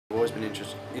always been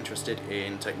interested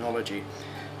in technology.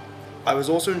 I was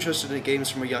also interested in games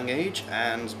from a young age,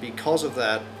 and because of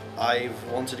that, I've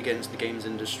wanted to get into the games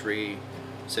industry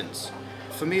since.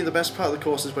 For me, the best part of the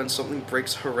course is when something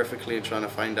breaks horrifically and trying to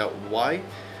find out why,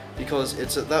 because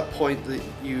it's at that point that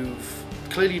you've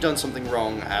clearly done something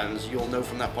wrong and you'll know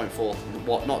from that point forth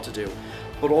what not to do.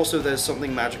 But also there's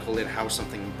something magical in how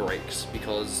something breaks,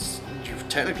 because you've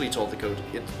technically told the code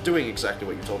it's doing exactly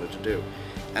what you told it to do,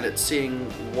 and it's seeing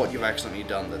what you've accidentally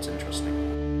done that's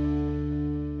interesting.